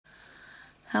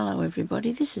Hello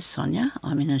everybody, this is Sonia.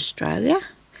 I'm in Australia.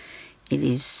 It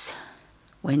is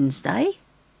Wednesday.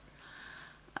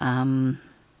 I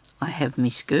have my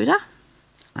scooter.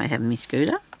 I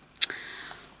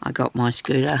got my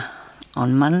scooter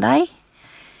on Monday.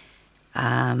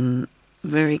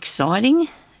 Very exciting.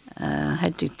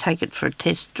 Had to take it for a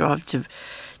test drive to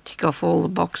tick off all the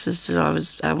boxes that I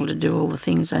was able to do all the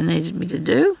things they needed me to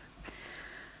do.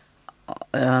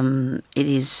 It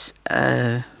is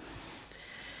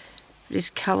this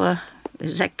colour,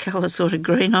 is that colour sort of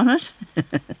green on it?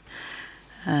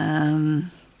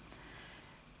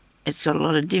 It's got a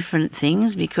lot of different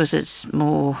things because it's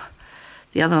more,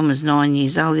 the other one was 9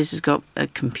 years old. This has got a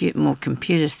more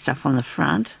computer stuff on the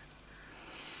front.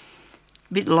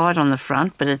 A bit light on the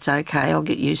front, but it's okay, I'll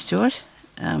get used to it.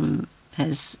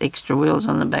 Has extra wheels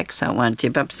on the back so it won't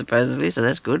tip up supposedly, so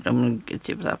that's good. I'm going to get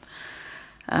tipped up.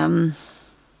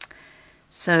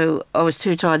 So I was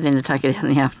too tired then to take it out in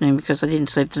the afternoon because I didn't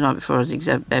sleep the night before. I was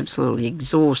absolutely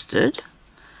exhausted.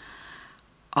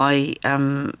 I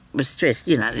was stressed,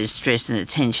 you know, there's stress and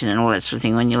tension and all that sort of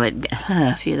thing. When you let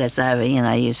a few that's over, you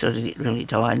know, you sort of get really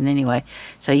tired. And anyway,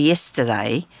 so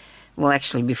yesterday, well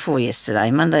actually before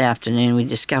yesterday, Monday afternoon, we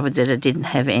discovered that it didn't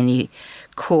have any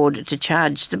cord to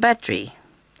charge the battery.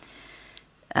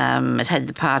 It had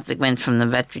the part that went from the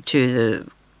battery to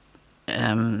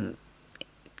the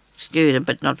scooter,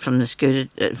 but not from the scooter,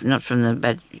 not from the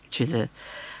battery to the...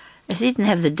 It didn't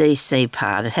have the DC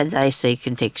part. It had the AC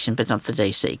connection, but not the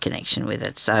DC connection with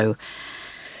it. So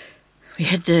we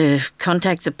had to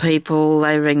contact the people.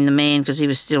 They rang the man because he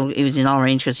was in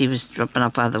Orange because he was dropping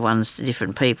up other ones to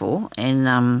different people.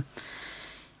 And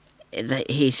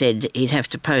he said he'd have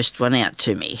to post one out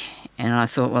to me. And I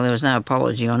thought, well, there was no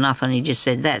apology or nothing. He just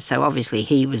said that. So obviously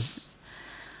he was,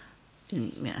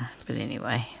 yeah, but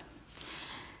anyway.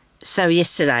 So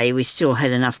yesterday we still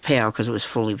had enough power because it was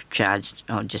fully charged,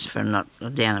 just for not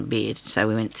down a bit. So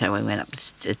we went up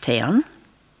to town,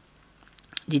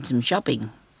 did some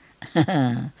shopping.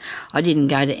 I didn't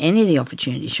go to any of the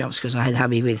opportunity shops because I had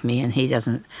hubby with me, and he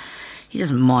doesn't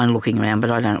mind looking around, but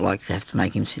I don't like to have to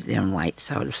make him sit there and wait.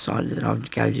 So I decided that I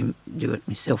would go do it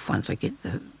myself once I get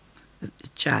the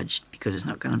charged, because it's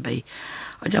not going to be,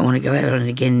 I don't want to go out on it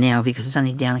again now because it's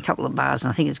only down a couple of bars,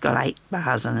 and I think it's got 8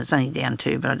 bars and it's only down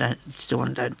 2, but I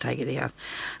don't take it out.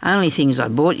 Only things I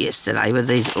bought yesterday were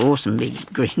these awesome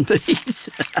big green beads.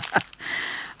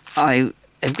 I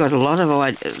have got a lot of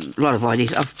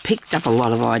ideas. I've picked up a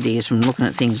lot of ideas from looking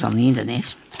at things on the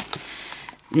internet.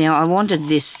 Now, I wanted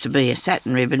this to be a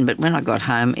satin ribbon, but when I got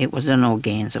home, it was an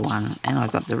organza one, and I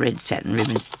got the red satin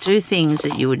ribbons. 2 things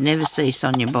that you would never see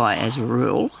Sonia buy as a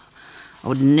rule. I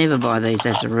would never buy these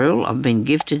as a rule. I've been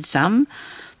gifted some,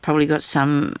 probably got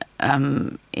some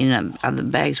in other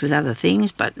bags with other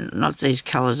things, but not these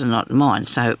colours are not mine.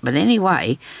 So, but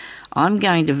anyway, I'm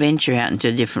going to venture out into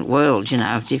a different world, you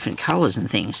know, of different colours and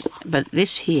things. But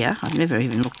this here, I've never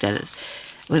even looked at it.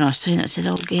 When I seen it, I said,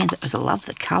 oh, Gantha, I love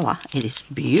the colour. It is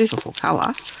a beautiful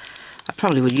colour. I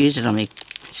probably would use it on my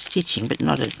stitching, but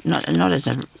not as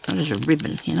a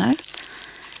ribbon, you know.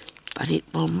 But it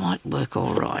might work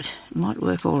all right. It might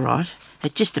work all right.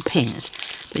 It just depends.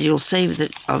 But you'll see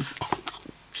that I've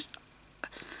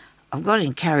got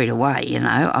him carried away, you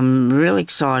know. I'm really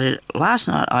excited. Last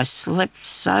night I slept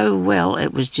so well.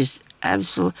 It was just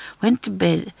absolute. Went to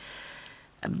bed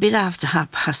a bit after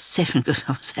 7:30 because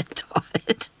I was that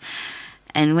tired,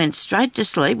 and went straight to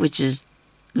sleep, which is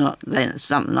not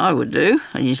something I would do.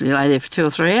 I usually lay there for 2 or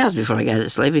 3 hours before I go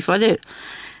to sleep, if I do.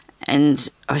 And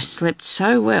I slept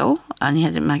so well. I only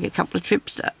had to make a couple of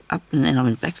trips up, and then I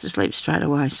went back to sleep straight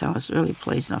away. So I was really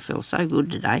pleased, and I feel so good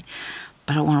today.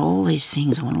 But I want all these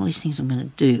things. I want all these things I'm going to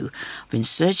do. I've been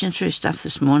searching through stuff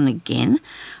this morning again.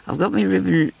 I've got my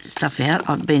ribbon stuff out.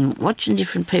 I've been watching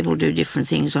different people do different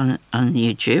things on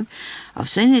YouTube. I've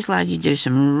seen this lady do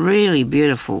some really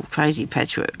beautiful, crazy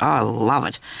patchwork. Oh, I love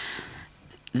it.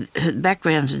 Her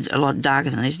background's a lot darker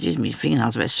than this. Excuse me,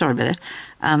 fingernails about. Sorry about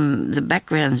that. The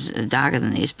background's darker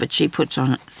than this, but she puts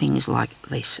on things like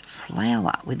this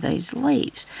flower with these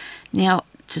leaves. Now,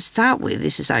 to start with,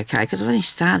 this is okay because I've only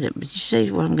started, but you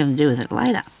see what I'm going to do with it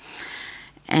later.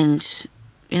 And,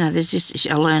 you know, there's just,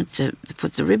 I learned to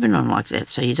put the ribbon on like that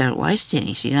so you don't waste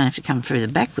any, so you don't have to come through the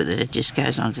back with it. It just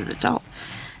goes onto the top.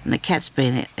 And the cat's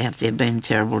been out there being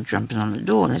terrible, jumping on the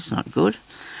door. That's not good.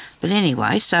 But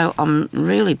anyway, so I'm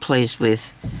really pleased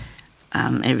with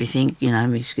everything, you know,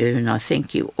 Miss Goo, and I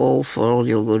thank you all for all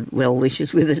your good well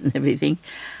wishes with it and everything.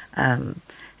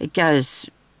 It goes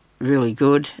really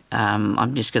good.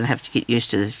 I'm just going to have to get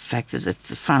used to the fact that the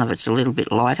front of it's a little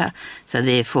bit lighter, so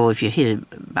therefore if you hit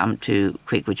a bump too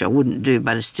quick, which I wouldn't do,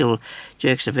 but it still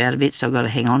jerks about a bit, so I've got to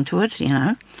hang on to it, you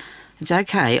know. It's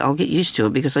okay, I'll get used to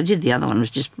it, because I did the other one, it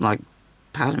was just like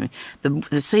part of me.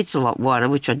 The seat's a lot wider,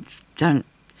 which I don't,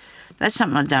 that's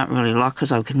something I don't really like,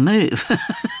 because I can move.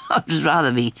 I'd just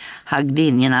rather be hugged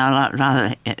in, you know. I'd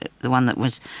rather the one that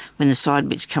was, when the side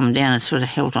bits come down, it sort of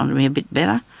held onto me a bit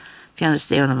better, if you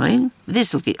understand what I mean. But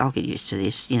I'll get used to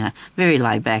this, you know. Very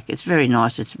laid back, it's very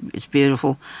nice, it's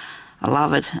beautiful. I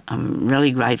love it, I'm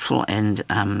really grateful, and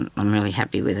I'm really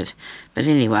happy with it. But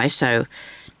anyway, so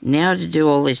now to do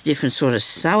all this different sort of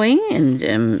sewing and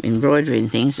embroidery and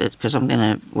things, because I'm going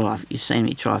to, well, you've seen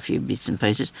me try a few bits and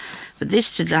pieces, but this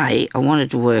today I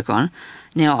wanted to work on.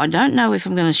 Now, I don't know if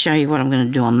I'm going to show you what I'm going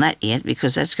to do on that yet,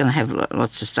 because that's going to have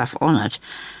lots of stuff on it,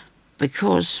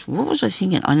 because, what was I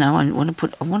thinking? I know I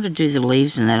want to do the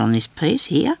leaves and that on this piece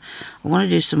here. I want to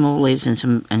do some more leaves and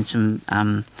some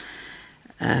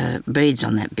beads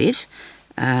on that bit.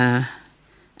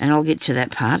 And I'll get to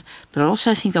that part, but I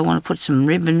also think I want to put some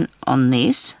ribbon on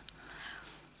this.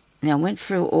 Now, I went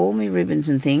through all my ribbons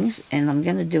and things, and I'm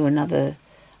going to do another,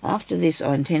 after this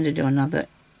I intend to do another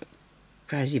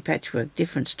crazy patchwork,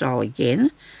 different style again,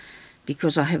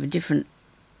 because I have a different,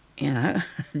 you know,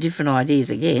 different ideas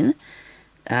again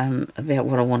about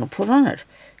what I want to put on it.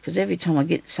 Because every time I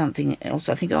get something else,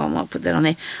 I think, oh, I might put that on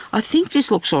there. I think this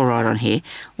looks all right on here.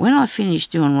 When I finish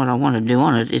doing what I want to do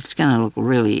on it, it's going to look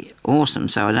really awesome,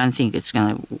 so I don't think it's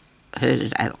going to hurt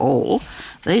it at all.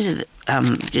 These are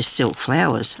just silk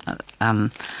flowers. I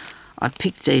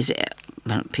picked these out.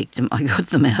 Well, picked them. I got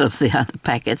them out of the other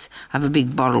packets. I have a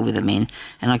big bottle with them in,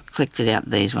 and I collected out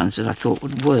these ones that I thought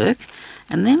would work.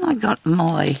 And then I got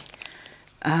my...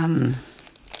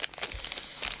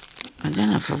 I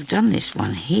don't know if I've done this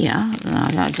one here. No,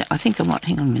 I think I might,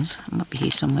 hang on a minute, I might be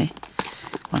here somewhere,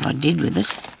 what I did with it.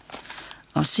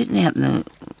 I was sitting out at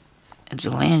the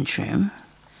lounge room,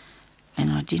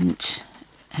 and I didn't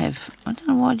have, I don't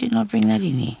know why didn't I bring that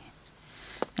in here.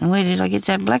 And where did I get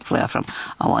that black flower from?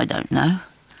 Oh, I don't know.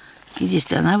 You just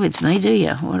don't know with me, do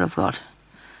you, what I've got?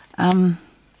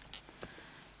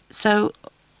 So,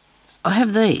 I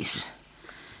have these.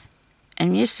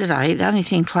 And yesterday, the only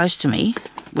thing close to me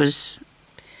was,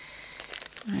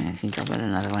 I think I've got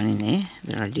another one in there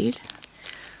that I did,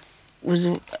 was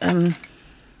one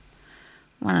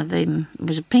of them,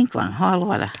 was a pink one,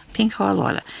 highlighter, pink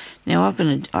highlighter. Now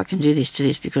I can do this to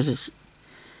this because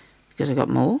I got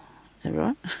more, is that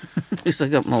right? Because I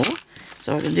got more,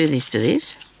 so I can do this to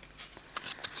this,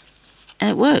 and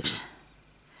it works.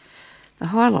 The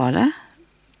highlighter,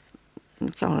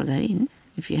 we'll colour that in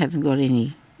if you haven't got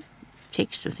any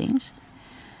text or things.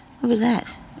 Look at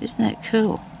that, isn't that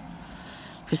cool?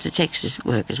 Because the textures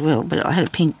work as well, but I had a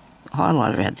pink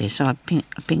highlighter out there, so I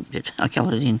pinked it, I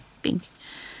coloured it in pink,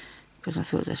 because I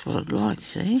thought that's what I'd like,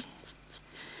 see?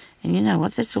 And you know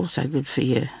what, that's also good for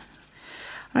you.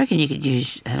 I reckon you could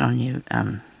use that on your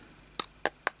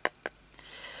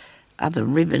other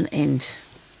ribbon and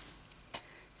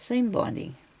seam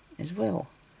binding as well.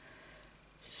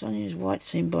 Sonia's white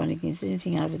seam binding, is there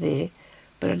anything over there?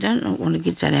 But I don't want to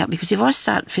get that out, because if I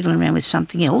start fiddling around with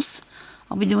something else,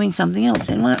 I'll be doing something else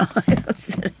then, won't I?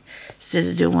 Instead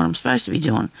of doing what I'm supposed to be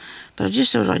doing. But I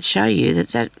just thought I'd show you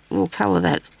that will colour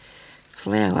that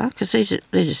flower, because these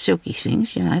are silky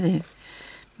things, you know, they're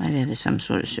made out of some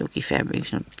sort of silky fabric.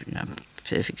 It's not, you know,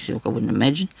 perfect silk, I wouldn't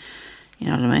imagine, you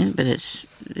know what I mean? But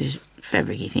these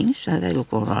fabricy things, so they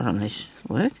look all right on this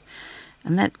work.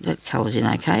 And that colours in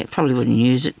okay. I probably wouldn't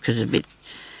use it because it's a bit...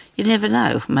 You never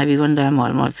know. Maybe one day I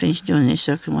might finish doing this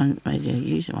so I can maybe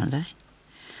use it one day.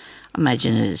 I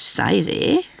imagine it'll stay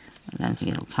there. I don't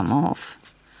think it'll come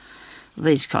off.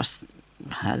 These cost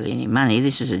hardly any money.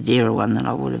 This is a dearer one than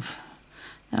I would have.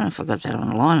 I don't know if I got that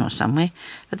online or somewhere.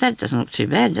 But that doesn't look too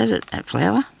bad, does it, that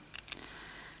flower?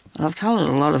 Well, I've coloured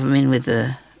a lot of them in with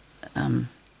the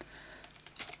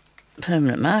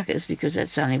permanent markers, because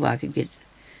that's the only way I could get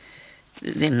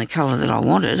them the colour that I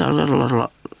wanted. I got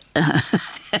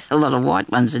a lot of white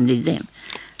ones and did them.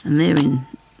 And they're in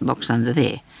the box under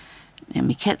there. Now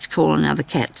my cat's calling other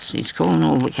cats. He's calling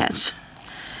all the cats.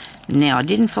 Now I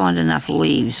didn't find enough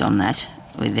leaves on that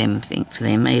with them for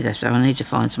them either, so I need to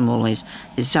find some more leaves.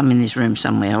 There's some in this room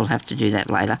somewhere. I'll have to do that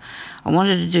later. I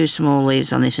wanted to do some more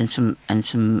leaves on this and some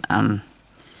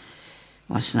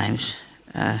what's the names?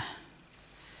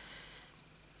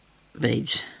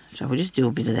 Beads. So we'll just do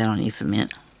a bit of that on here for a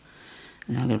minute.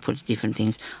 And I'm going to put different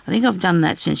things. I think I've done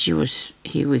that since you was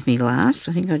here with me last.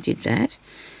 I think I did that.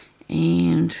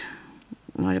 And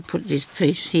I might have put this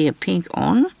piece here pink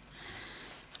on.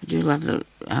 I do love the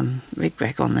Rick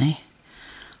Rack on there.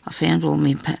 I found all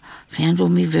me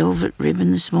velvet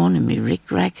ribbon this morning, me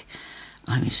Rick Rack.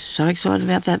 I'm so excited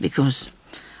about that because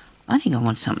I think I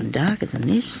want something darker than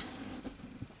this.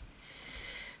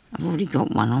 I've already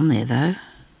got one on there though.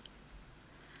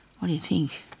 What do you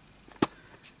think?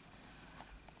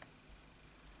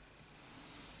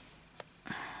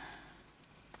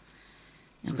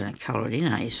 You're going to colour it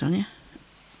in, are you, Sonia?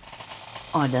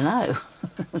 I don't know.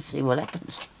 We'll see what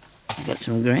happens. I've got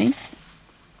some green.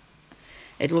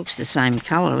 It looks the same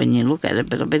colour when you look at it,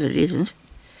 but I bet it isn't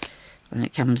when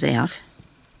it comes out.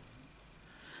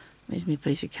 Where's my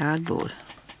piece of cardboard?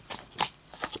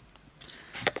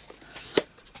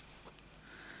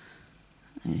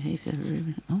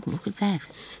 Oh, look at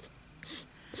that.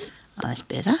 Oh, that's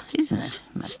better, isn't it?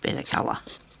 Much better colour.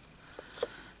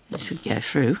 This should go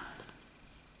through.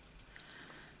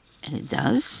 And it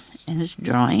does, and it's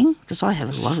drying, because I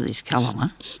have a lot of this colour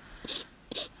one.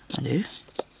 I do.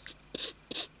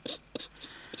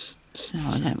 So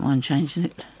I don't mind changing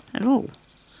it at all.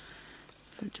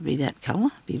 For it to be that colour,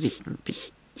 be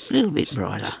a little bit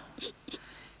brighter.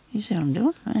 You see what I'm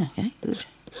doing? Oh, okay, good.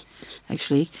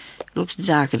 Actually, it looks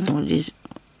darker than what it is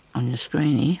on the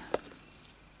screen here.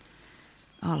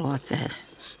 I like that.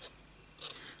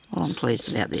 Well, I'm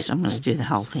pleased about this. I'm going to do the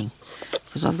whole thing,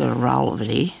 because I've got a roll of it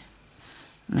here.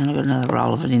 And then I've got another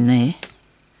roll of it in there.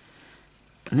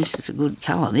 And this is a good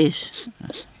colour, this.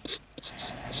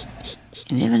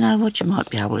 You never know what you might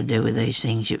be able to do with these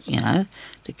things, you know,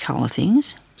 to colour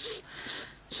things.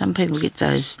 Some people get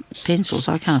those pencils.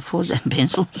 I can't afford them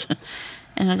pencils.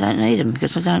 And I don't need them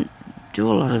because I don't do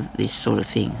a lot of this sort of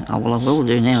thing. Oh, well, I will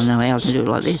do now. I know how I can do it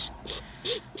like this.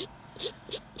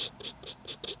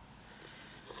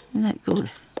 Isn't that good?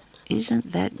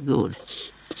 Isn't that good?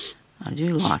 I do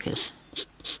like it.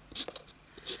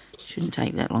 Shouldn't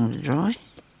take that long to dry.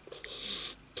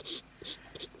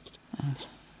 Oh.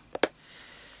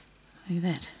 Look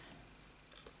at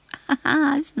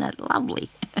that. Isn't that lovely?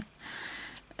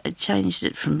 It changed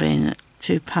it from being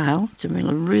too pale to being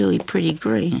a really pretty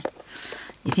green.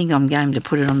 You think I'm going to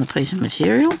put it on the piece of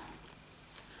material?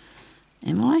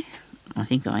 Am I? I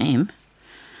think I am.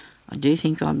 I do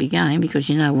think I'll be going because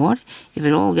you know what? If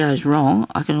it all goes wrong,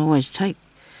 I can always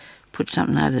put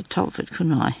something over the top of it,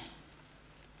 couldn't I?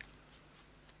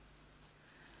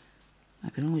 I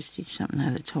can always stitch something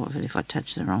over the top of it if I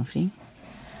touch the wrong thing.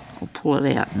 Or pull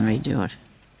it out and redo it.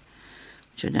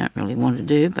 Which I don't really want to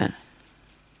do, but...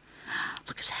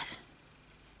 Look at that.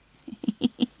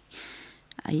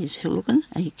 Are you still looking?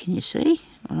 Can you see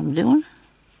what I'm doing?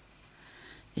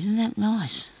 Isn't that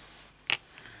nice?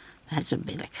 That's a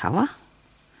better colour.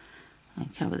 I'll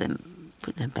cover them,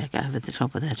 put that back over the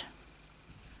top of that.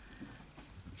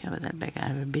 Cover that back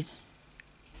over a bit.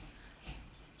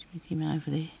 Just him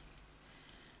over there.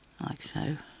 Like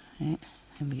so. Yeah,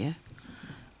 there we go.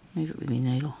 Move it with my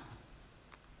needle.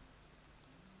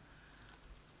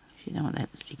 You don't want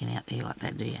that sticking out there like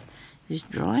that, do you? Is this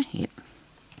dry? Yep.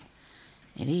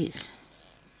 It is.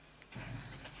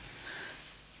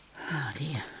 Oh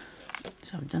dear.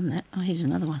 So I've done that. Oh, here's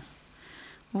another one.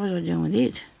 What was I doing with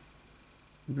it?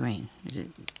 Green. Is it?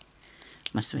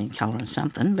 Must have been colouring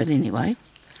something, but anyway.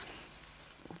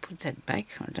 We'll put that back.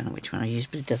 I don't know which one I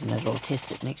used, but it doesn't matter. I'll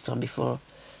test it next time before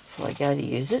I go to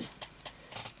use it.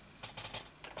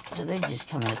 So they just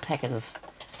come in a packet of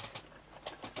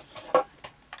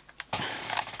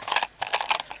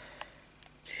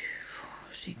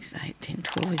 6, 8, 10,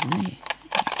 12 isn't there?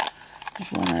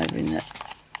 There's one over in that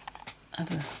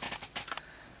other...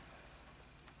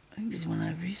 I think there's one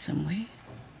over here somewhere.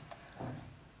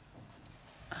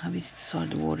 Hubby's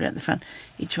decided to water out the front.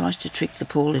 He tries to trick the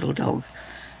poor little dog.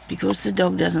 Because the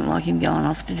dog doesn't like him going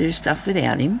off to do stuff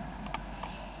without him.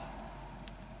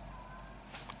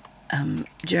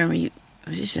 Jeremy,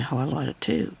 this is highlighted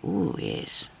too. Oh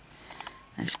yes,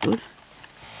 that's good.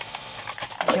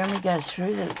 Jeremy goes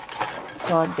through the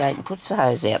side gate and puts the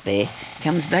hose out there,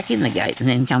 comes back in the gate and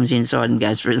then comes inside and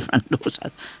goes through the front door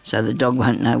so the dog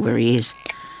won't know where he is.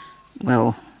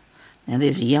 Well, now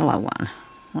there's a yellow one.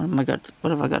 What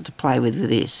have I got to play with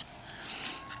this?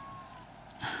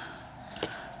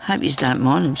 Hope you don't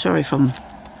mind. I'm sorry if I'm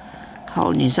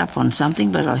holding you up on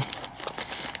something, but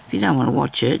if you don't want to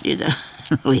watch it, you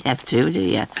don't really have to, do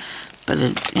you? But,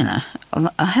 you know,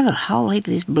 I have a whole heap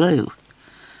of this blue.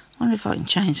 I wonder if I can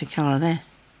change the colour of that.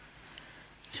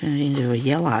 Turn it into a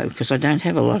yellow, because I don't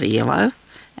have a lot of yellow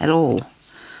at all.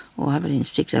 Or I hope I didn't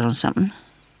stick that on something.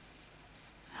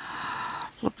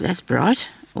 Look, that's bright.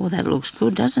 Oh, that looks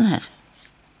good, doesn't it?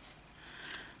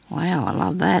 Wow, I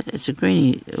love that. It's a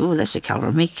greeny. Oh, that's the colour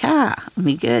of my car,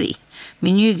 my Gertie.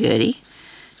 My new Gertie.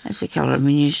 That's the colour of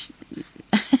my new...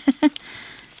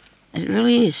 It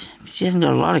really is. She hasn't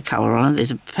got a lot of colour on it.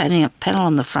 There's a panel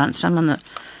on the front, some on the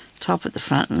top at the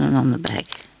front and then on the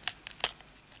back.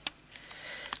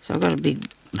 So I've got a big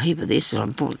heap of this that I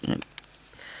bought in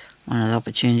one of the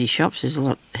opportunity shops. There's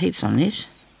heaps on this.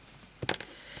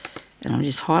 And I'm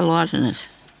just highlighting it.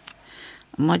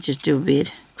 I might just do a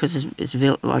bit because it's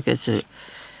like it's a...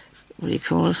 What do you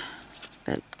call it?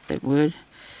 That word?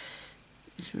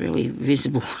 It's really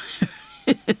visible.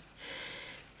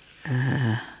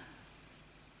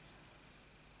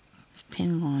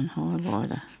 Pen line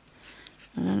highlighter.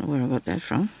 I don't know where I got that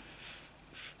from.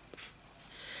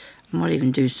 I might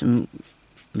even do some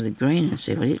with the green and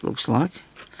see what it looks like.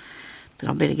 But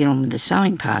I better get on with the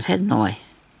sewing part, hadn't I?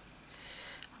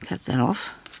 I'll cut that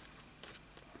off.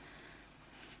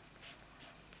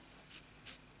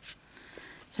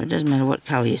 So it doesn't matter what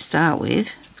colour you start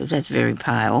with, because that's very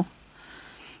pale.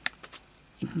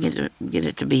 You can get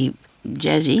it to be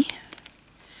jazzy.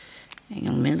 Hang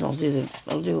on a minute, I'll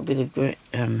do a bit of the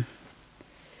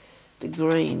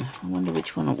green. I wonder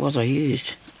which one it was I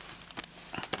used.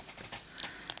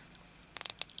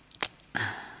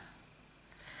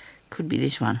 Could be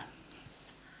this one.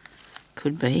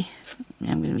 Could be.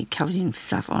 Now I'm going to be covered in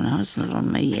stuff. Oh no, it's not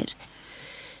on me yet.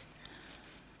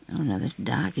 Oh no, that's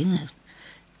dark, isn't it?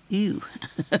 Ew.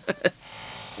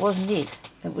 Wasn't it?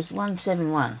 It was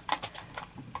 171.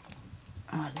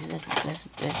 Oh, that's nasty,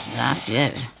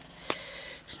 that.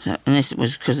 So, unless it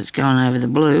was because it's going over the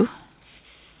blue.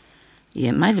 Yeah,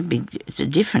 it made a big... It's a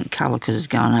different colour because it's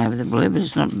going over the blue, but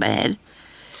it's not bad.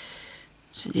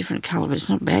 It's a different colour, but it's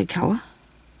not a bad colour.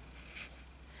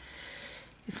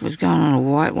 If it was going on a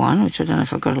white one, which I don't know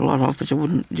if I got a lot of, but I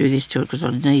wouldn't do this to it because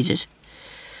I'd need it.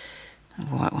 A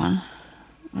white one.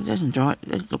 Well, it doesn't dry.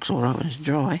 It looks all right when it's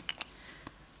dry.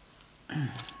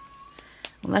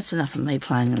 Well, that's enough of me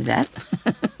playing with that.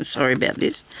 Sorry about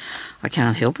this. I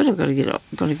can't help it. I've got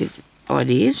to get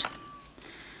ideas.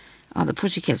 Oh, the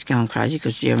pussycat's going crazy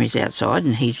because Jeremy's outside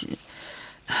and he's...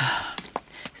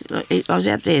 I was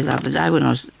out there the other day when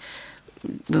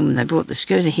they brought the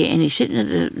scooter here, and he's sitting at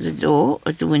the door,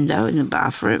 at the window in the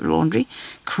bathroom laundry,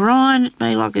 crying at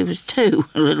me like he was two,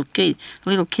 a little kid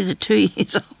of 2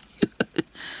 years old.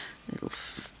 Little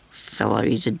fellow,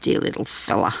 he's a dear little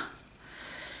fella.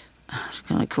 I was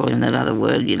going to call him that other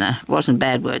word, you know. It wasn't a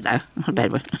bad word, though. Not a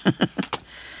bad word.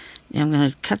 Now I'm going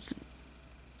to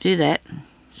do that,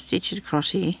 stitch it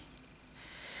across here.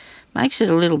 Makes it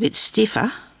a little bit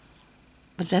stiffer,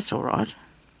 but that's all right.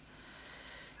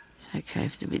 It's okay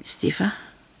if it's a bit stiffer.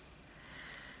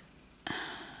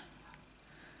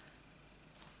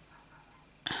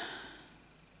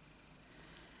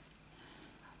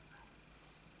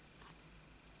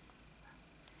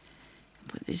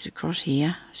 Put this across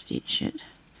here, stitch it,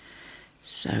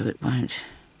 so it won't...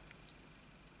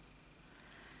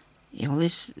 Yeah, well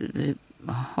the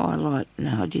highlight,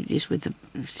 no, I did this with the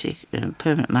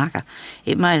permanent marker.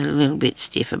 It made it a little bit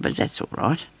stiffer, but that's all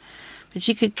right. But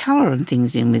you could colour and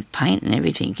things in with paint and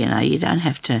everything, you know. You don't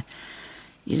have to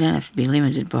be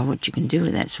limited by what you can do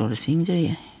with that sort of thing, do you?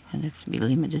 You don't have to be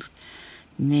limited.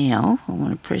 Now, I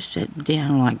want to press that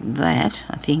down like that,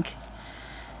 I think.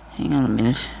 Hang on a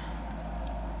minute.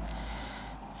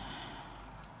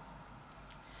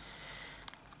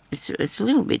 It's a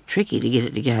little bit tricky to get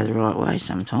it to go the right way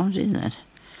sometimes, isn't it?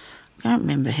 I can't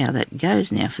remember how that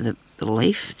goes now for the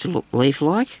leaf to look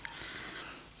leaf-like.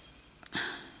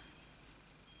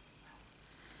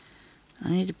 I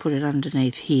need to put it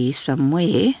underneath here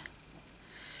somewhere.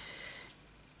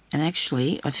 And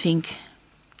actually, I think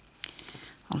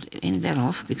I'll end that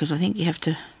off because I think you have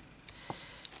to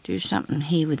do something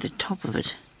here with the top of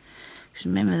it. Because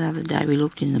remember the other day we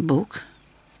looked in the book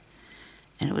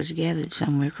and it was gathered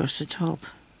somewhere across the top.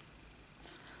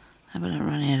 I hope I don't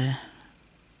run out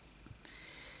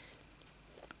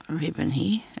of ribbon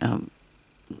here.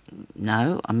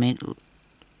 No, I meant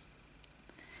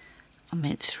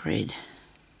thread.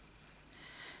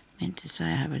 Meant to say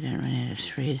I hope I don't run out of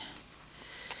thread.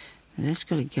 Now that's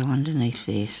got to go underneath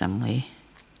there somewhere.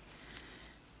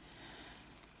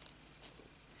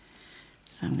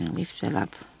 So I'm going to lift that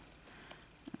up,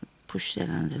 push that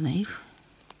underneath.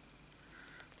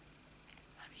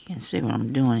 You can see what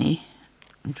I'm doing here.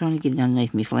 I'm trying to get it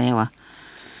underneath my flower.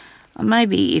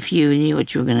 Maybe if you knew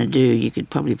what you were going to do, you could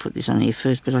probably put this on here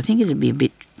first, but I think it'd be a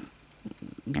bit,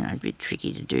 you know, a bit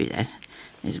tricky to do that.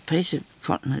 There's a piece of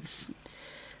cotton that's...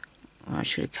 Oh, I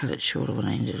should have cut it shorter when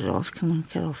I ended it off. Come on,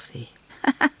 cut off there.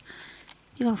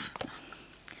 Get off.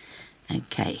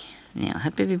 Okay. Now, I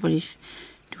hope everybody's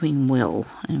doing well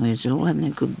and we're all having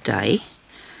a good day.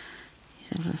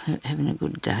 Having a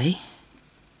good day.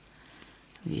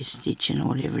 with your stitching or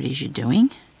whatever it is you're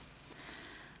doing.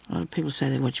 A lot of people say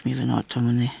they watch me over night time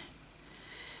when they're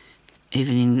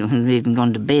when they've even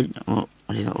gone to bed or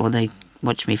whatever, or they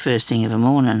watch me first thing of the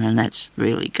morning, and that's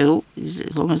really cool,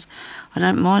 as long as I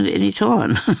don't mind at any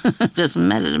time. It doesn't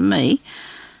matter to me.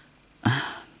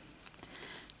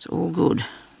 It's all good.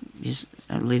 Just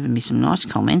leaving me some nice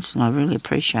comments, and I really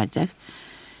appreciate that.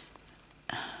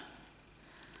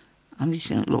 I'm just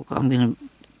going to, look, I'm going to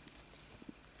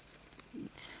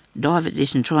dive at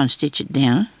this and try and stitch it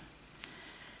down.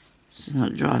 This is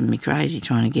not driving me crazy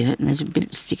trying to get it, and there's a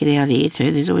bit sticking out here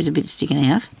too. There's always a bit sticking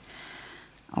out.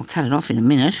 I'll cut it off in a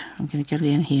minute. I'm going to go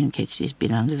down here and catch this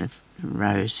bit under the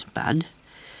rose bud.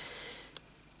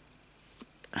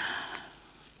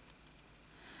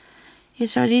 Yeah,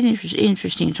 so I did an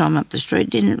interesting time up the street.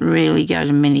 Didn't really go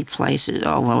to many places.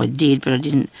 Oh, well, I did, but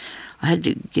I had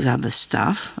to get other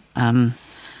stuff.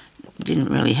 Didn't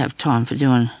really have time for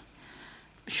doing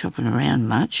shopping around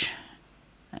much.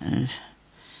 And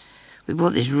we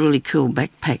bought this really cool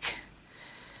backpack.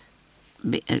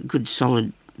 A good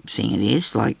solid thing it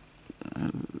is, like,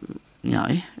 you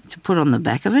know, to put on the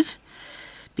back of it,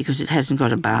 because it hasn't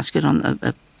got a basket on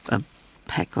a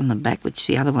pack on the back, which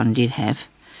the other one did have,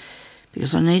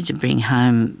 because I need to bring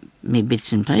home me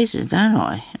bits and pieces, don't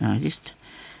I? And I just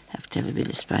have to have a bit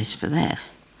of space for that.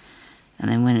 And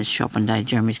then when it's shopping day,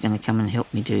 Jeremy's going to come and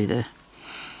help me do the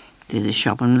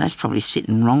shopping. That's probably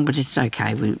sitting wrong, but it's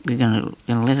okay. We're going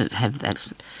to let it have that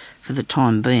for the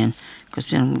time being, because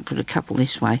then we'll put a couple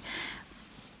this way.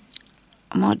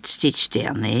 I might stitch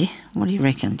down there. What do you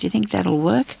reckon? Do you think that'll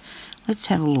work? Let's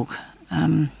have a look.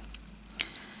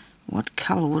 What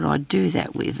colour would I do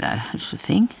that with, though? That's the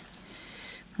thing.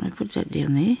 I put that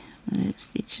down there.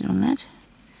 Stitch on that.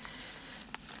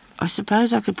 I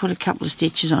suppose I could put a couple of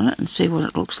stitches on it and see what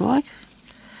it looks like.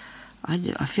 I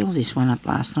filled this one up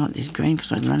last night, this green,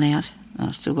 because I'd run out.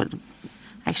 I've still got...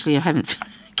 Actually, I haven't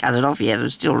cut it off yet. I'm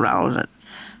still rolling it.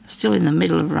 I'm still in the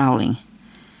middle of rolling.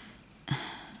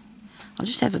 I'll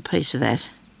just have a piece of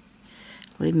that.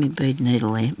 Leave me bead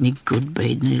needle there. Me good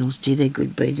bead needles. Gee, they're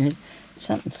good bead needles.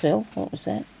 Something fell. What was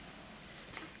that?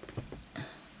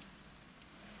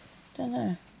 Don't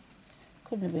know.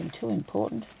 Couldn't have been too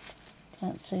important.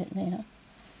 Can't see it now.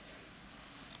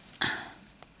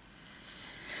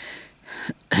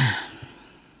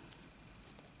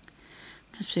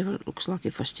 Let's see what it looks like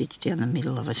if I stitch down the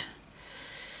middle of it.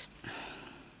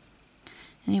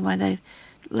 Anyway, they...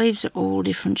 leaves are all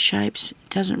different shapes. It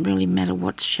doesn't really matter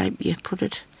what shape you put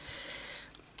it.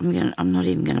 I'm not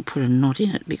even going to put a knot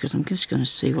in it, because I'm just going to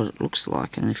see what it looks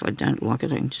like, and if I don't like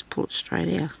it, I can just pull it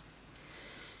straight out.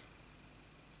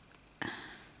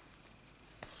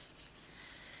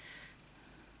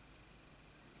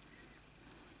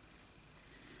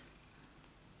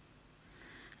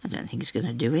 I don't think it's going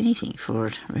to do anything for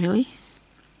it, really.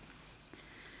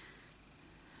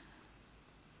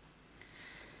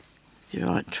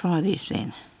 Right, try this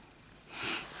then.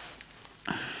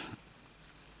 Oh,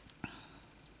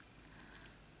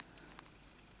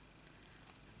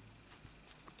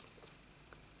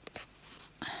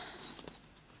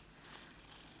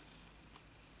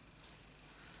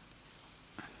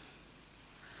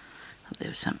 there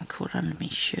was something caught under my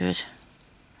shirt.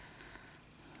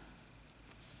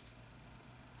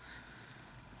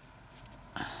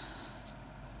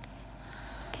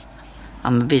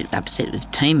 I'm a bit upset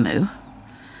with Temu.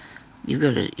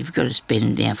 You've got to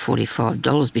spend now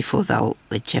 $45 before they'll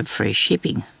let you have free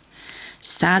shipping.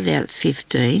 Started out at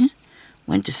 15,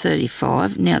 went to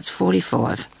 35, now it's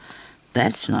 45.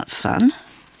 That's not fun.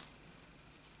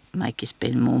 Make you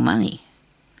spend more money.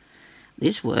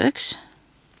 This works.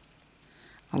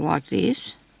 I like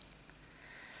this.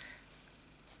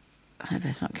 I hope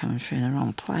that's not coming through the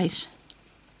wrong place.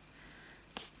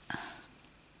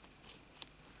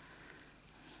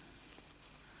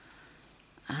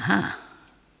 Aha.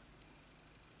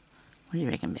 What do you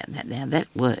reckon about that now? That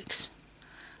works.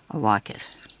 I like it.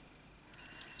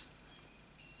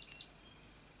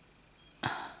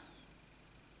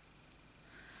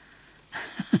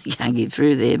 Can't get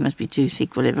through there. It must be too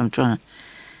thick, whatever I'm trying to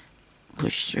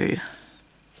push through.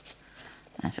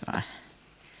 That's all right.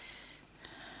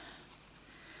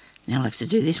 Now I'll have to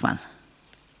do this one.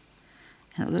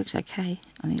 And it looks okay.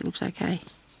 I think it looks okay.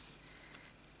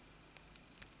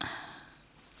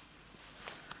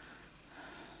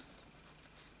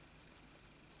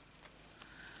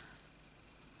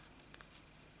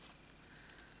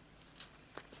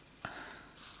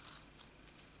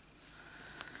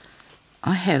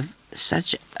 I have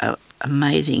such an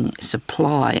amazing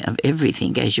supply of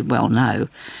everything, as you well know,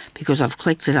 because I've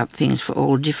collected up things for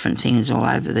all different things all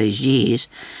over these years,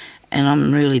 and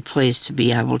I'm really pleased to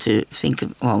be able to think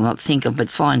of, well, not think of, but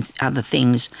find other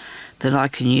things that I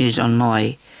can use on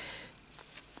my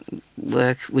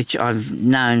work, which I've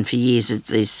known for years that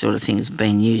these sort of things have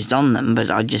been used on them,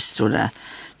 but I just sort of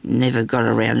never got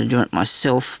around to doing it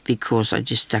myself because I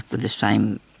just stuck with the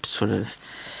same sort of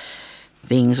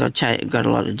things. I got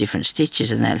a lot of different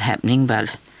stitches and that happening,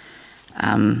 but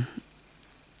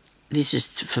this is,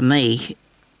 for me,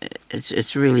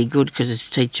 it's really good because it's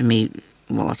teaching me,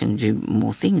 well, I can do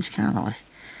more things, can't I?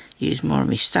 Use more of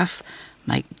my stuff,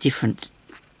 make different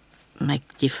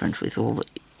with all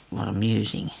what I'm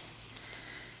using,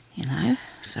 you know.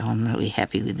 So I'm really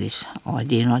happy with this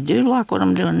idea, and I do like what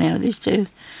I'm doing now with this too.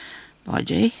 By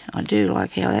gee, I do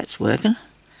like how that's working.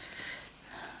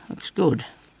 Looks good.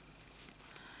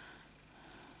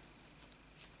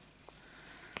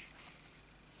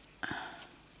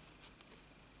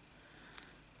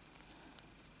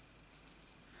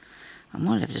 I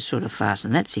might have to sort of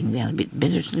fasten that thing down a bit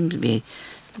better. It seems to be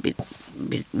a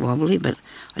bit wobbly, but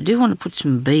I do want to put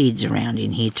some beads around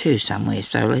in here too somewhere,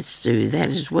 so let's do that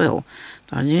as well.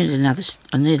 But I need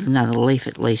another leaf,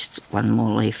 at least one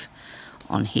more leaf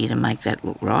on here to make that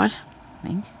look right, I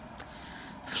think.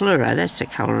 Fluoro, that's the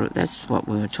colour, that's what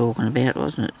we were talking about,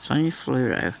 wasn't it? Sonia?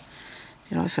 Fluoro.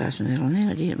 Did I fasten that on there?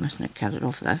 I did, mustn't have cut it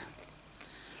off though.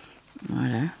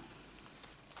 Righto.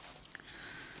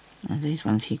 Now these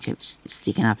ones here keep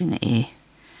sticking up in the air.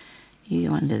 You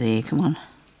go under there, come on.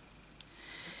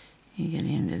 You go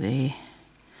under there.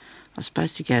 I was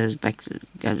supposed to go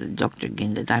to the doctor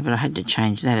again today, but I had to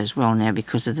change that as well now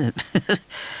because of the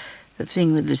the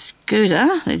thing with the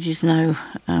scooter. There's just no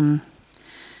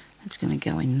that's going to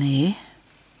go in there.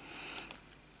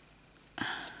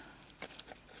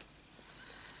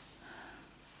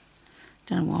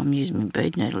 Don't know why I'm using my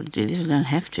bead needle to do this. I don't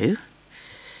have to.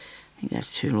 I think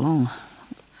that's too long.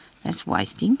 That's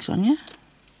wasting, Sonia.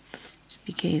 Just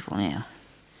be careful now.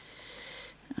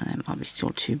 Oh, that might be still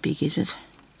too big, is it?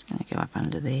 It's going to go up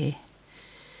under there.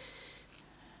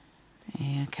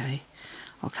 Yeah, okay.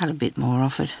 I'll cut a bit more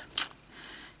off it.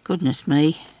 Goodness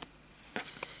me.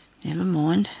 Never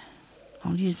mind.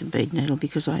 I'll use the bead needle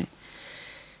because I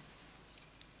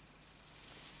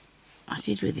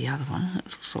did with the other one. It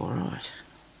looks alright.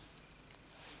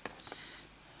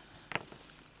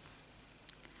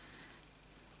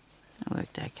 That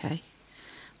worked okay.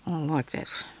 Well, I like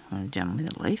that when I'm done with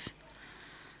the leaf.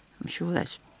 I'm sure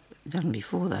that's done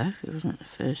before though. It wasn't the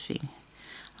first thing.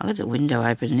 I left the window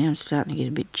open and now I'm starting to get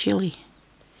a bit chilly.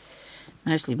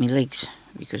 Mostly my legs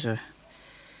because I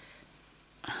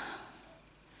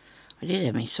did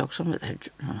have my socks on, but they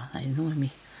annoy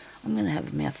me. I'm going to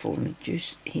have a mouthful of my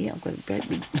juice here. I've got a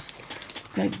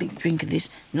great big drink of this.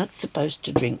 Not supposed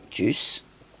to drink juice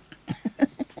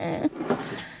when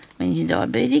you're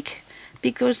diabetic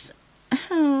because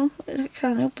I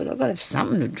can't help it. I've got to have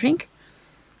something to drink.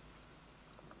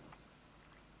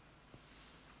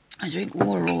 I drink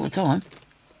water all the time,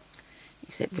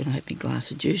 except when I have my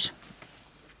glass of juice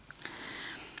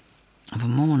of a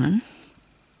morning.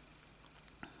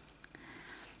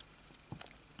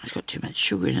 It's got too much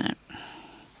sugar in it.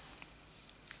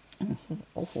 It's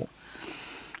awful.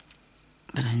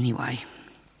 But anyway,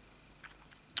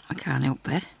 I can't help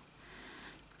that.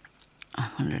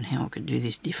 I'm wondering how I could do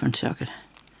this different so I could...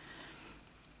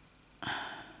 It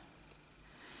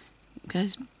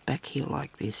goes back here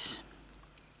like this.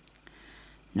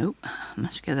 Nope, I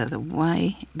must go the other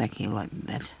way, back here like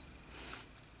that.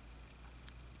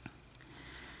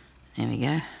 There we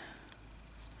go.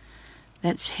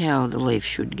 That's how the leaf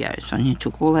should go. Sonia,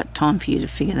 took all that time for you to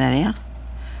figure that out.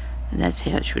 And that's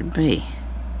how it should be.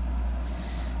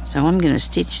 So I'm going to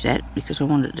stitch that because I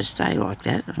want it to stay like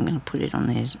that. I'm going to put it on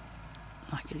there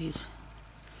like it is.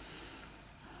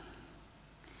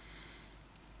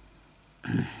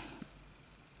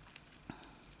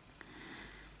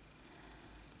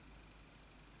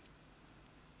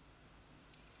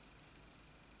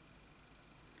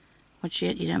 Watch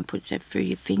out, you don't put that through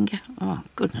your finger. Oh,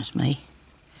 goodness me.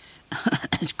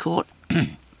 It's caught.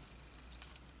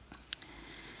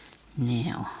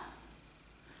 Now,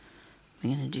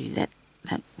 we're going to do that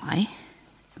way.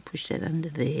 Push that under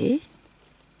there.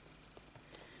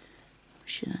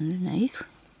 Push it underneath.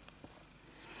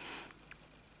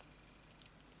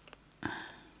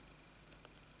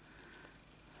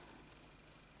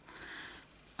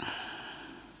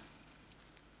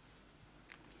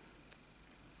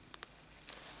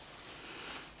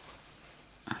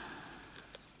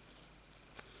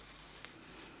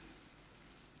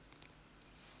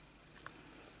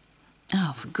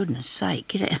 Oh, for goodness sake,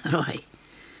 get out of the way.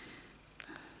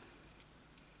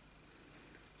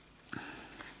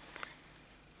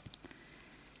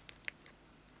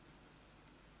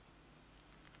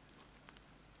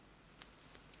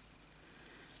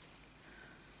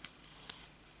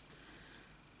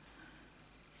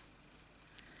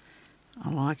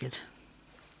 I like it.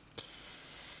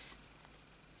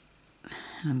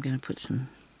 And I'm going to put some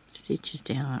stitches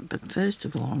down on it, but first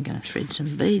of all I'm going to thread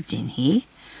some beads in here.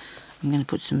 I'm going to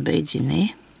put some beads in there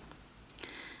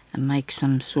and make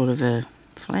some sort of a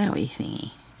flowery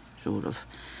thingy, sort of,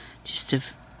 just to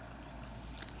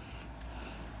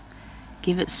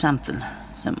give it something,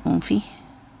 some oomphy.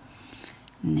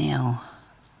 Now,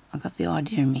 I got the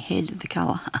idea in my head of the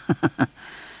colour.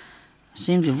 I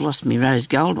seem to have lost my rose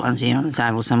gold ones here on the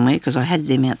table somewhere, because I had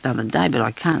them out the other day, but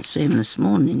I can't see them this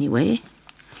morning anywhere.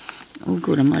 Oh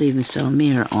good, I might even sew a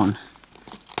mirror on.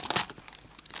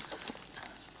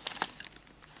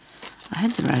 I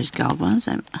had the rose gold ones.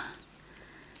 I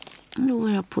wonder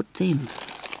where I put them.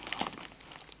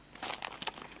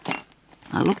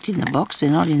 I looked in the box,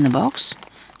 they're not in the box.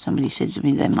 Somebody said to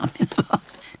me they might be in the box.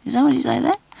 Did somebody say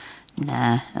that?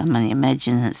 Nah, I'm only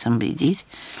imagining that somebody did.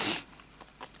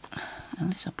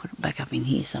 Unless I put it back up in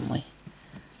here somewhere.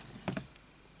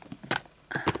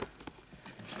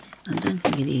 I don't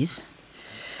think it is.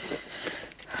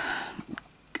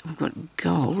 I've got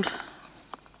gold.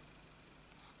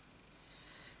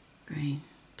 Green,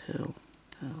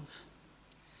 pearls.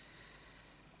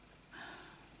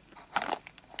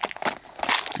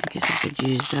 I guess I could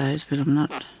use those, but I'm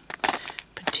not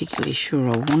particularly sure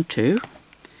I want to.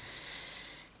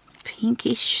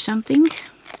 Pinkish something.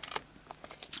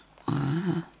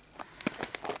 I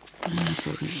don't know if I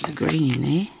can get the green in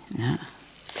there. No.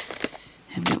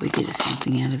 How about we get us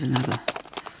something out of another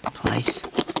place?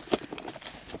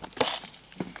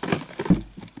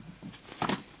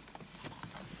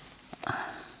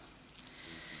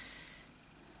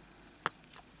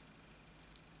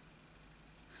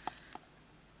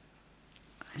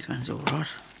 This one's all right.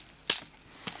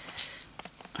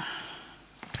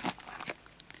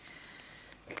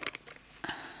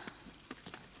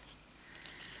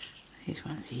 These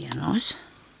ones here are nice.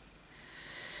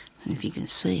 And if you can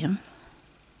see them,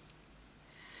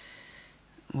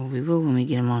 well, we will when we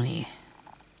get them on here.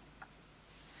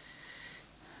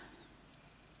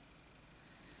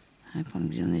 I hope I'm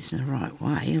doing this in the right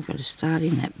way. I've got to start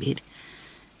in that bit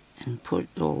and put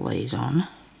all these on.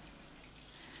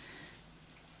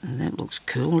 And that looks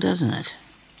cool, doesn't it?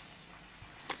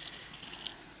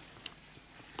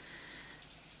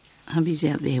 Hubby's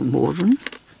out there watering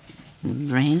the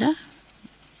veranda.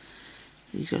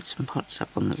 He's got some pots up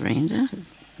on the veranda,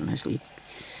 mostly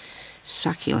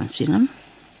succulents in them.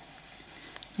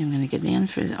 I'm going to go down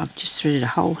through I've just threaded a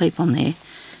whole heap on there.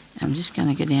 I'm just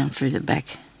going to go down through the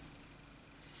back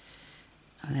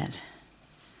of that.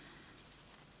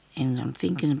 And I'm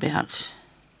thinking about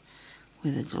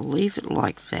whether to leave it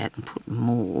like that and put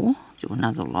more, do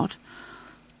another lot,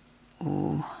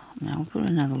 or no, I'll put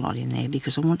another lot in there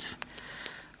because I want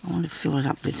to fill it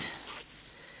up with,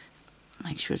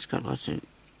 make sure it's got lots of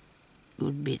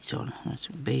good bits on, lots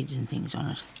of beads and things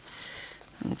on it.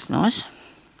 It looks nice.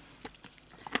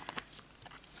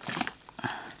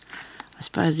 I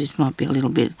suppose this might be a little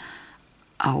bit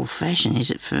old-fashioned, is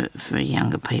it, for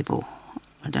younger people?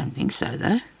 I don't think so,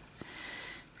 though.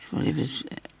 Whatever's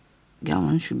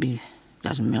going should be,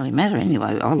 doesn't really matter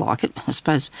anyway. I like it. I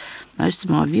suppose most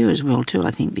of my viewers will too, I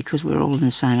think, because we're all in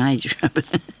the same age. We're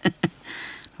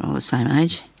all the same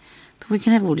age. But we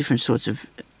can have all different sorts of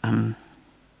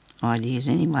ideas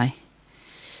anyway.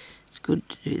 It's good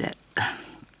to do that.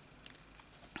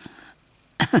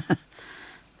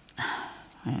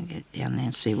 I'll get down there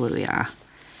and see where we are.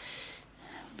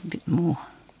 A bit more.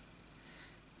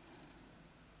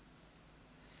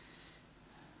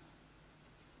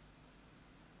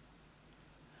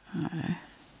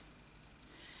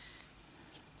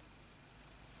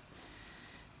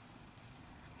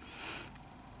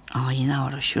 Oh, you know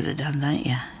what I should have done, don't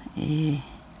you? Yeah.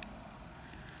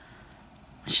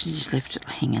 I should have just left it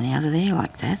hanging out of there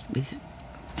like that, with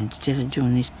instead of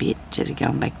doing this bit, instead of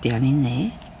going back down in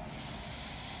there.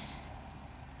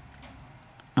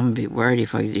 I'm a bit worried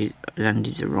if I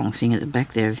undid the wrong thing at the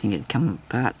back there, everything had come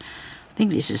apart. I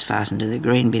think this is fastened to the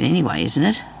green bit anyway, isn't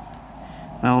it?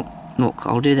 Well, look,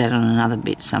 I'll do that on another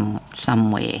bit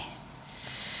somewhere.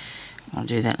 I'll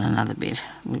do that in another bit.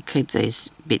 We'll keep these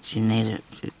bits in there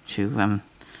to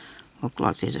look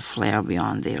like there's a flower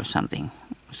behind there or something.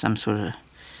 Some sort of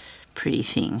pretty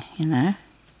thing, you know.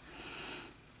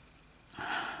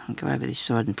 I'll go over this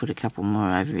side and put a couple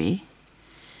more over here.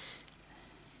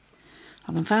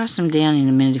 I can fasten them down in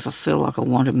a minute if I feel like I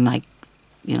want to make,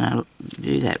 you know,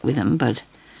 do that with them, but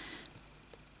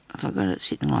if I got it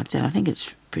sitting like that, I think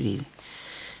it's pretty.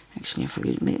 Actually, if I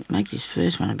could make this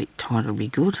first one a bit tighter, it'll be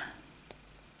good.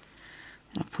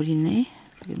 I'll put in there.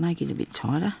 I could make it a bit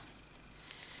tighter.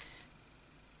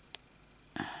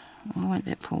 Why won't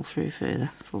that pull through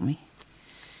further for me?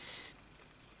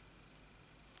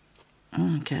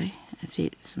 Okay, that's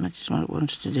it, as much as what it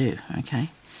wants to do, okay.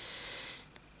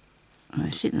 Well,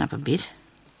 they're sitting up a bit.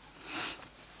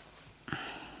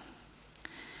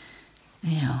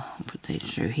 Now, I'll put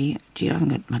these through here. Gee, I haven't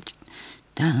got much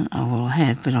done. Oh, well, I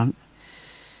have, but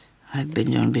I've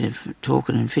been doing a bit of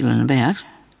talking and fiddling about.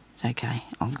 It's okay.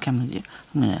 I'll come and do,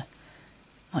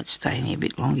 might stay in here a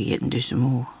bit longer yet and do some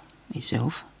more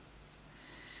myself.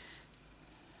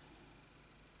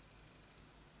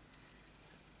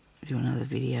 Do another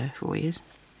video for you. So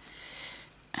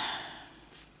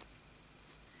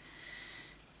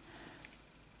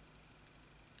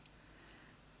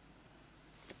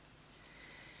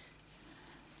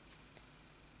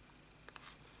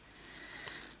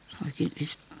I get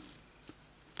this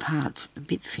part a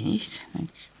bit finished,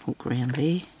 hook around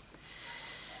there.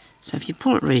 So if you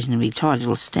pull it reasonably tight,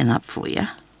 it'll stand up for you.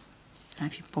 So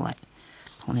if you pull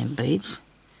them beads,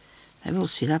 they will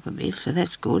sit up a bit, so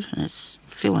that's good, and it's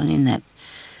filling in that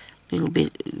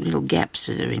little gaps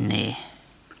that are in there.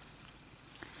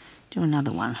 Do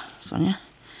another one, Sonia,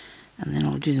 and then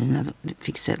I'll do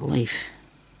fix that leaf.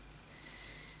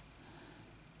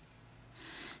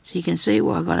 So you can see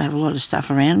why I've got to have a lot of stuff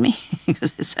around me,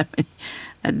 because there's so many,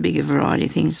 that big a variety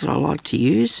of things that I like to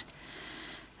use.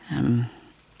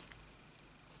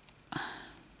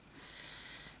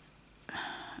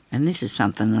 And this is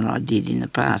something that I did in the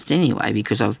past anyway,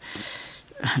 because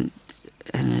and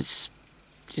it's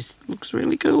just looks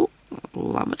really cool.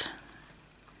 Love it.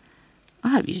 I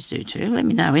hope you do too. Let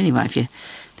me know anyway if you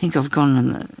think I've gone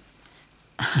on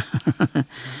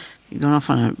you've gone off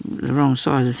on the wrong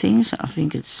side of things. I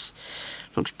think looks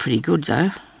pretty good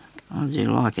though. I do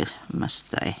like it, I must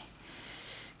say.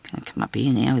 Gonna come up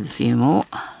here now with a few more.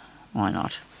 Why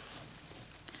not?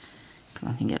 Because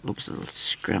I think it looks a little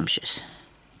scrumptious.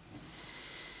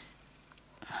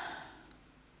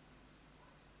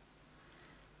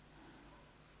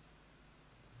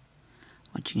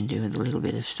 What you can do with a little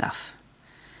bit of stuff.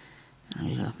 A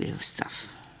little bit of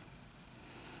stuff.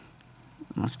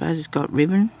 Well, I suppose it's got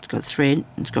ribbon, it's got thread,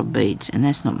 it's got beads, and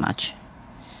that's not much.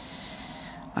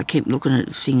 I keep looking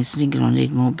at things thinking I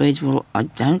need more beads. Well, I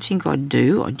don't think I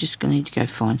do. I'm just going to need to go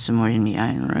find some more in my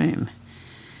own room.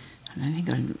 I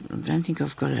don't think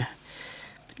I've got a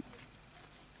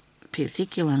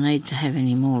particular need to have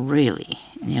any more, really.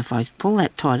 Now, if I pull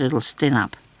that tight, it'll stand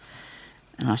up.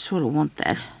 And I sort of want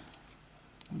that.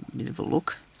 A bit of a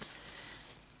look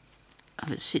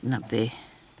of it sitting up there.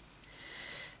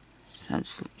 So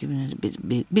it's giving it a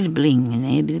bit of bling in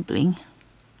there, a bit of bling.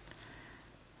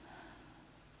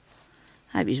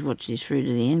 Hope you watch this through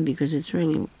to the end because it's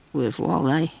really worthwhile,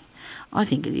 eh? I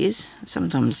think it is.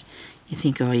 Sometimes you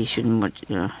think, oh, you shouldn't watch,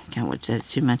 can't watch that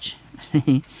too much.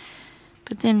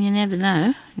 But then you never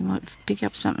know. You might pick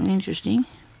up something interesting.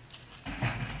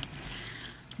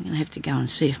 I'm going to have to go and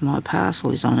see if my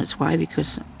parcel is on its way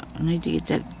because I need to get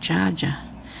that charger.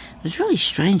 It was really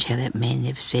strange how that man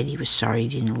never said he was sorry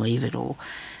he didn't leave it or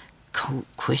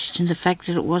questioned the fact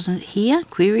that it wasn't here,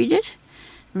 queried it.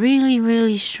 Really,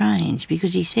 really strange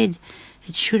because he said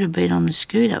it should have been on the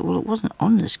scooter. Well, it wasn't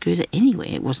on the scooter anywhere.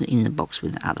 It wasn't in the box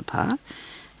with the other part.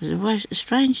 It was the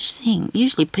strangest thing.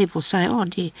 Usually people say, oh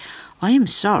dear, I am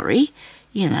sorry.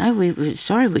 You know, we're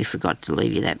sorry we forgot to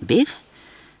leave you that bit.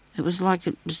 It was like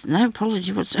it was no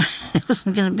apology whatsoever. There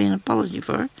wasn't going to be an apology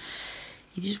for it.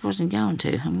 He just wasn't going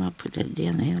to. I might put that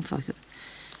down there if I could.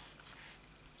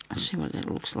 Let's see what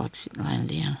that looks like sitting laying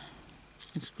down.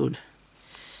 It's good.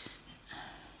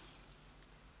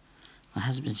 My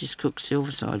husband's just cooked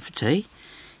silverside for tea.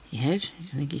 He has.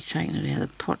 I think he's taking it out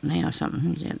of the pot now or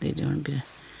something. He's out there doing a bit of...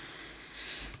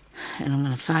 And I'm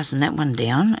going to fasten that one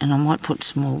down and I might put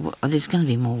some more... Oh, there's going to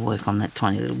be more work on that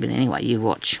tiny little bit anyway. You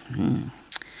watch.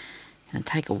 It'll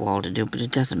take a while to do it, but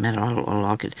it doesn't matter. I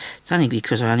like it. It's only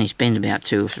because I only spend about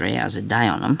 2 or 3 hours a day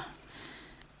on them.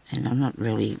 And I'm not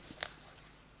really...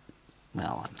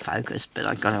 Well, I'm focused, but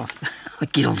I get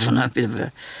off on a bit of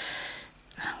a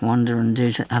wander and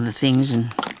do other things.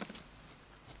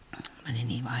 But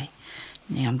anyway,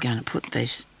 now I'm going to put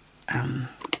this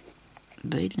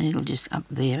bead needle just up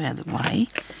there out of the way.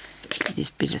 This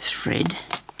bit of thread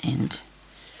and...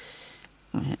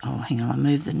 Oh, hang on, I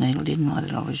moved the needle, didn't I,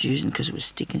 that I was using because it was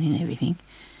sticking in everything.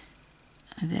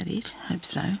 Is that it? Hope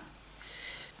so.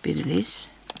 Bit of this.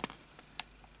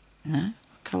 No?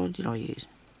 What colour did I use?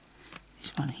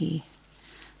 This one here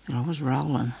that I was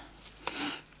rolling.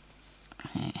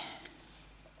 Yeah.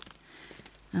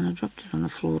 And I dropped it on the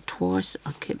floor twice.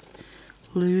 I kept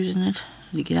losing it.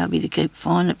 To get up here to keep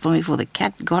finding it for me before the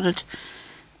cat got it.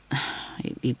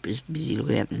 He was busy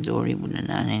looking out the door, he wouldn't have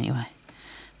known anyway.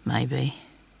 Maybe.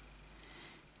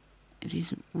 It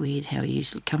is weird how he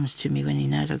usually comes to me when he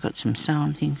knows I've got some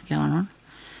sewing things going on.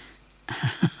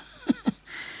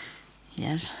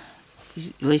 Yes.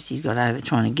 At least he's got over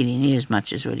trying to get in here as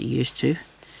much as what he used to.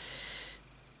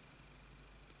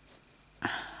 I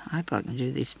hope I can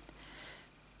do this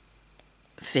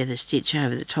feather stitch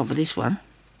over the top of this one,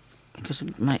 because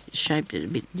I've shaped it a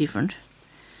bit different.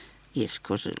 Yes, of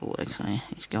course it'll work. So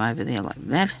let's go over there like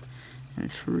that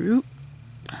and through.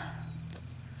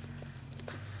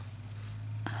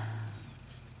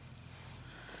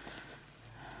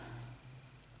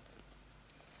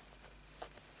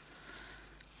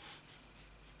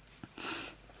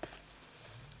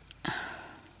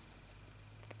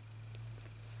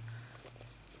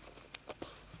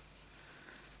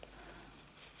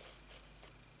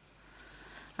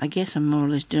 I guess I'm more or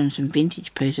less doing some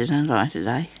vintage pieces, aren't I,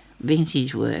 today?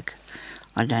 Vintage work.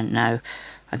 I don't know.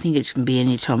 I think it can be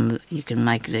any time you can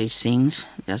make these things.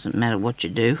 It doesn't matter what you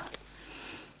do.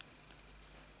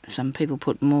 Some people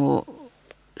put more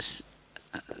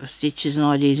stitches and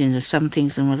ideas into some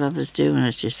things than what others do, and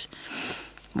it's just,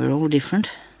 we're all different.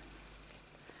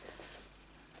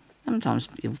 Sometimes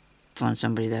you'll find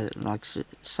somebody that likes the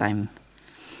same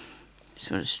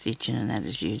sort of stitching and that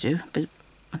as you do, but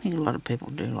I think a lot of people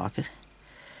do like it.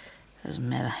 Doesn't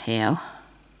matter how.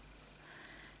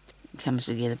 It comes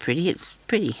together pretty. It's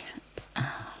pretty.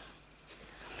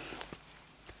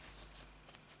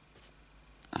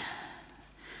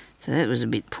 So that was a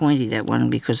bit pointy, that one,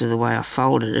 because of the way I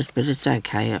folded it, but it's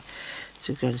okay. It's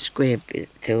got a square bit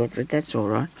to it, but that's all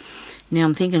right. Now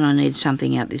I'm thinking I need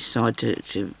something out this side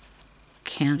to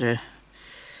counteract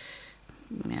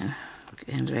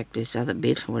this other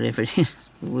bit, whatever it is,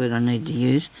 the word I need to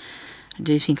use. I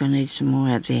do think I need some more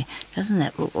out there. Doesn't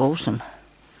that look awesome?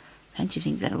 Don't you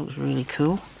think that looks really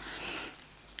cool?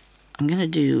 I'm going to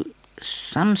do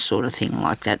some sort of thing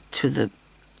like that to the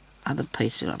other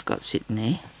piece that I've got sitting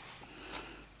there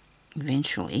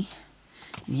eventually.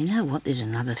 And you know what? There's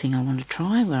another thing I want to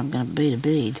try where I'm going to bead a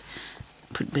bead.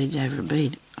 Put beads over a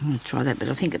bead. I'm going to try that, but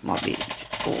I think it might be...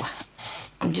 Oh,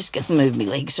 I'm just going to move my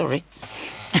leg, sorry.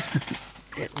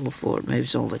 Before it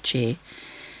moves all the chair.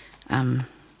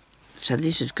 So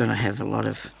this is going to have a lot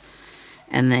of...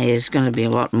 And there's going to be a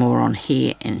lot more on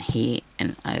here and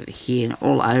over here and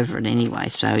all over it anyway,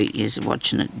 so you're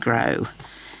watching it grow.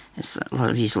 As a lot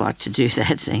of you like to do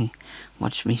that, see,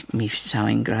 watch me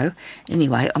sewing grow.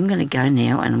 Anyway, I'm going to go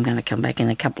now, and I'm going to come back in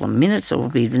a couple of minutes. It will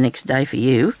be the next day for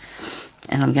you,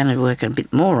 and I'm going to work a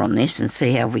bit more on this and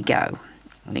see how we go.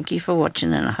 Thank you for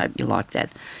watching, and I hope you like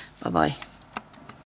that. Bye-bye.